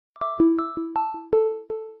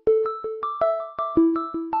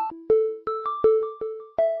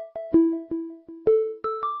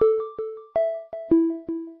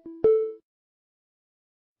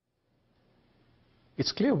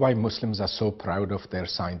It's clear why Muslims are so proud of their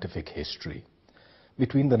scientific history.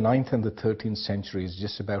 Between the 9th and the 13th centuries,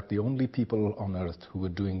 just about the only people on earth who were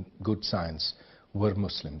doing good science were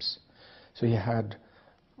Muslims. So you had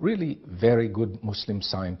really very good Muslim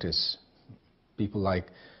scientists, people like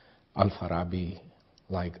Al-Farabi,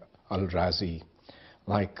 like Al-Razi,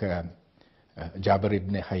 like Jabir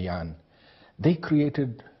ibn Hayyan. They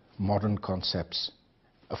created modern concepts.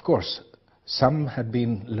 Of course, some had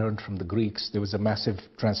been learned from the Greeks. There was a massive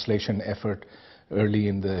translation effort early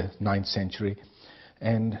in the 9th century,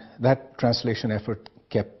 and that translation effort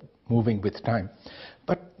kept moving with time.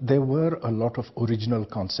 But there were a lot of original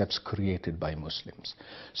concepts created by Muslims.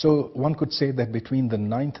 So one could say that between the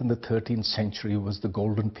 9th and the 13th century was the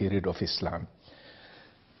golden period of Islam.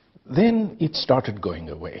 Then it started going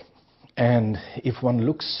away. And if one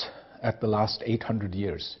looks at the last 800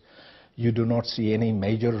 years, you do not see any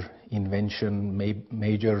major invention,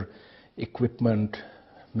 major equipment,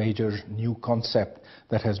 major new concept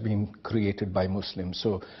that has been created by Muslims.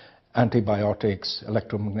 So antibiotics,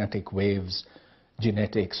 electromagnetic waves,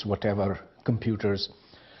 genetics, whatever, computers.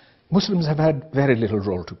 Muslims have had very little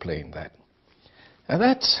role to play in that. And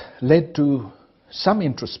that's led to some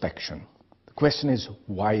introspection. The question is,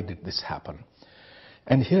 why did this happen?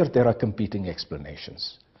 And here there are competing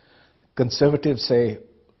explanations. Conservatives say,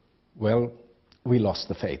 well, we lost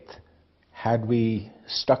the faith. Had we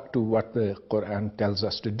stuck to what the Quran tells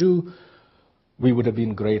us to do, we would have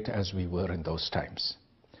been great as we were in those times.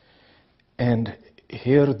 And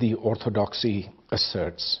here the orthodoxy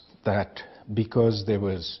asserts that because there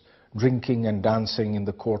was drinking and dancing in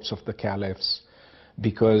the courts of the caliphs,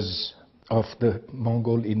 because of the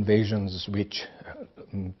Mongol invasions which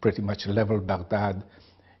pretty much leveled Baghdad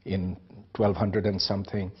in 1200 and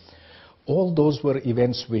something, all those were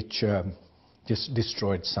events which just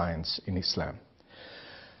destroyed science in Islam.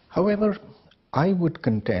 However, I would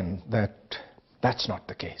contend that that's not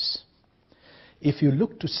the case. If you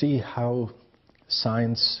look to see how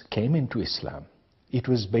science came into Islam, it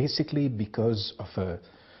was basically because of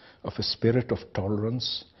a spirit of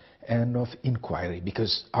tolerance and of inquiry,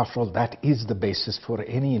 because after all, that is the basis for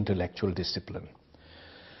any intellectual discipline.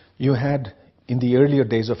 You had, in the earlier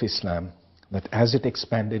days of Islam, that as it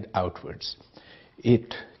expanded outwards,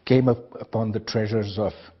 it came upon the treasures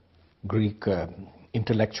of Greek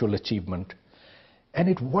intellectual achievement,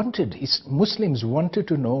 and Muslims wanted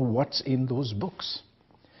to know what's in those books.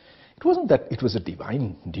 It wasn't that it was a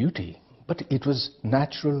divine duty, but it was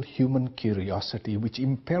natural human curiosity which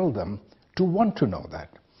impelled them to want to know that.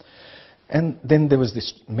 And then there was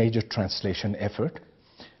this major translation effort,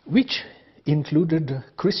 which included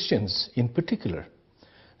Christians in particular.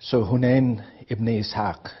 So Hunayn ibn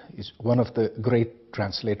Ishaq is one of the great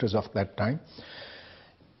translators of that time.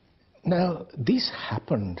 Now, this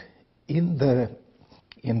happened in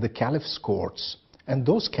the caliphs' courts, and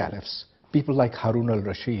those caliphs, people like Harun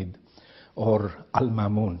al-Rashid or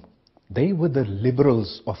al-Mamun, they were the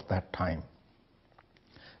liberals of that time.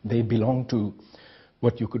 They belonged to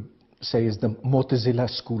what you could say is the Mu'tazila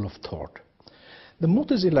school of thought. The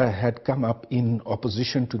Mu'tazila had come up in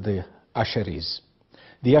opposition to the Asharis.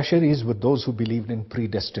 The Asharis were those who believed in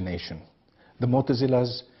predestination. The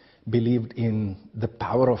Mu'tazilas believed in the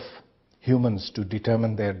power of humans to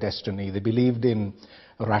determine their destiny. They believed in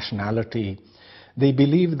rationality. They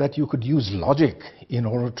believed that you could use logic in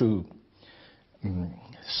order to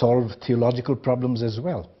solve theological problems as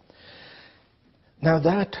well. Now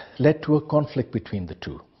that led to a conflict between the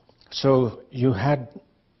two. So you had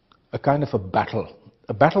a kind of a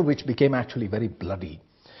battle which became actually very bloody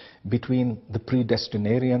between the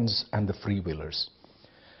predestinarians and the free willers.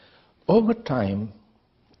 Over time,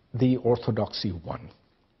 the orthodoxy won.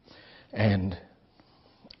 And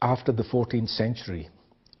after the 14th century,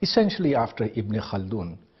 essentially after Ibn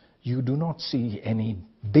Khaldun, you do not see any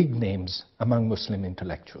big names among Muslim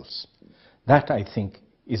intellectuals. That, I think,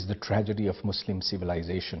 is the tragedy of Muslim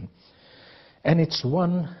civilization. And it's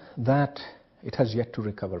one that it has yet to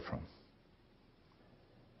recover from.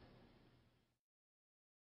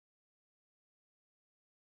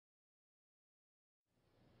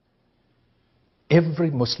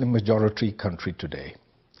 Every Muslim majority country today,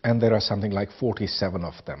 and there are something like 47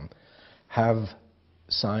 of them, have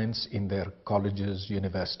science in their colleges,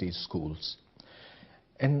 universities, schools.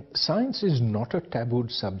 And science is not a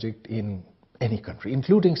tabooed subject in any country,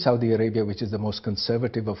 including Saudi Arabia, which is the most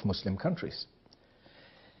conservative of Muslim countries.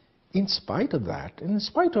 In spite of that, in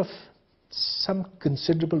spite of some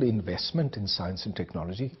considerable investment in science and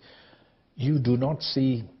technology, you do not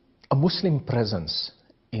see a Muslim presence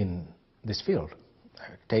in this field.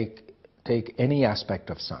 Take any aspect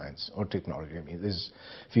of science or technology. I mean,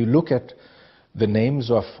 if you look at the names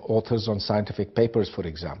of authors on scientific papers, for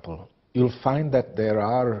example, you'll find that there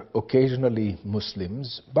are occasionally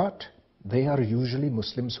Muslims, but they are usually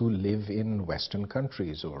Muslims who live in Western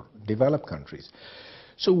countries or developed countries.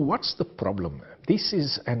 So what's the problem? This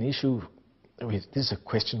is an issue, this is a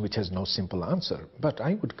question which has no simple answer, but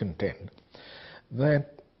I would contend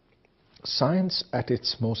that science at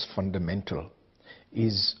its most fundamental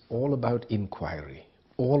is all about inquiry,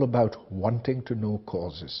 all about wanting to know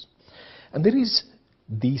causes. And there is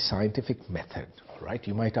the scientific method, all right?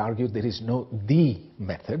 You might argue there is no the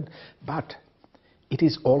method, but it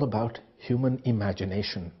is all about human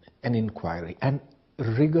imagination and inquiry and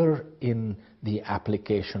rigor in the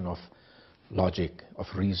application of logic, of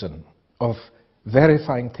reason, of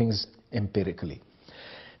verifying things empirically.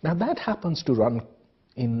 Now that happens to run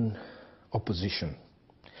in opposition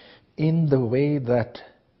in the way that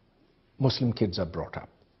Muslim kids are brought up.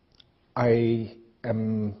 I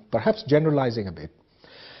am perhaps generalizing a bit,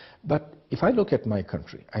 but if I look at my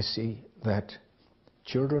country, I see that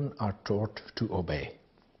children are taught to obey.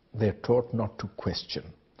 They're taught not to question.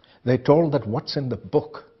 They're told that what's in the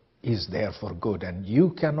book is there for good, and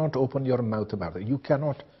you cannot open your mouth about it. You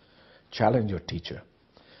cannot challenge your teacher.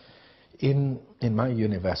 In my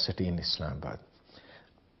university in Islamabad,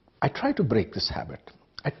 I try to break this habit.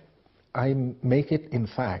 I make it, in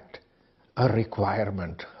fact, a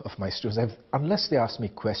requirement of my students. Unless they ask me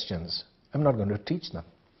questions, I'm not going to teach them.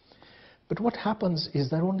 But what happens is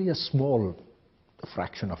that only a small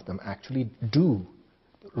fraction of them actually do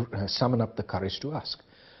summon up the courage to ask.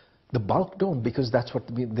 The bulk don't, because that's what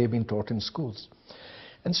they've been taught in schools.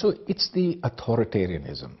 And so it's the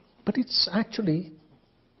authoritarianism, but it's actually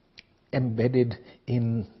embedded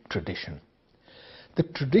in tradition. The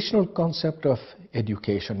traditional concept of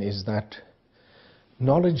education is that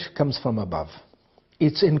knowledge comes from above.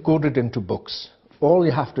 It's encoded into books. All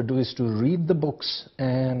you have to do is to read the books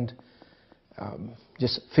and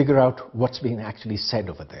just figure out what's being actually said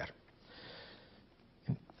over there.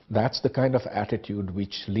 That's the kind of attitude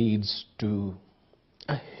which leads to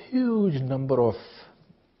a huge number of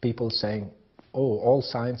people saying, oh, all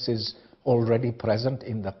science is already present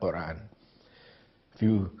in the Quran. If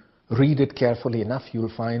you read it carefully enough,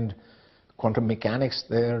 you'll find quantum mechanics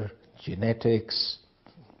there, genetics,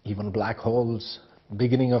 even black holes,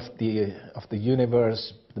 beginning of the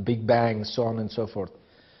universe, the Big Bang, so on and so forth.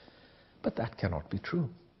 But that cannot be true.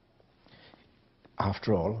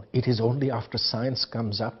 After all, it is only after science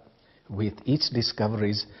comes up with its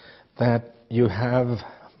discoveries that you have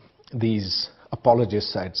these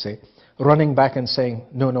apologists, I'd say, running back and saying,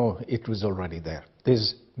 no, it was already there.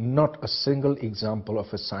 There's not a single example of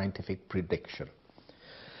a scientific prediction.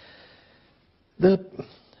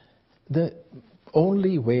 The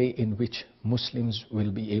only way in which Muslims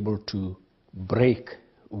will be able to break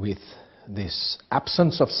with this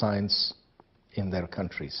absence of science in their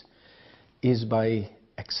countries is by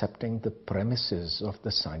accepting the premises of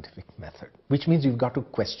the scientific method, which means you've got to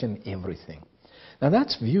question everything. Now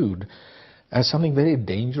that's viewed as something very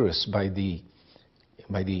dangerous by the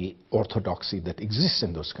orthodoxy that exists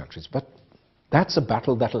in those countries. But that's a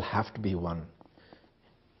battle that'll have to be won.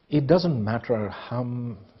 It doesn't matter how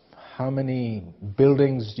many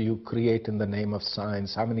buildings do you create in the name of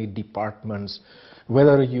science, how many departments,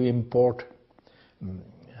 whether you import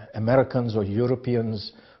Americans or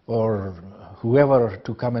Europeans or whoever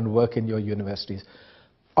to come and work in your universities.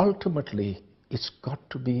 Ultimately, it's got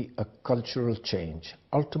to be a cultural change.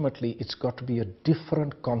 Ultimately, it's got to be a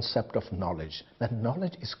different concept of knowledge. That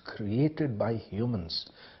knowledge is created by humans.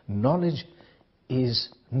 Knowledge is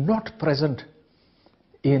not present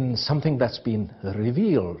in something that's been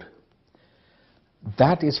revealed.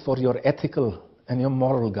 That is for your ethical and your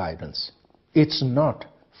moral guidance. It's not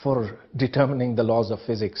for determining the laws of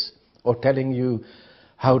physics or telling you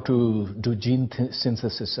how to do gene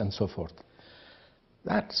synthesis and so forth.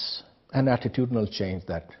 That's an attitudinal change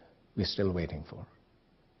that we're still waiting for.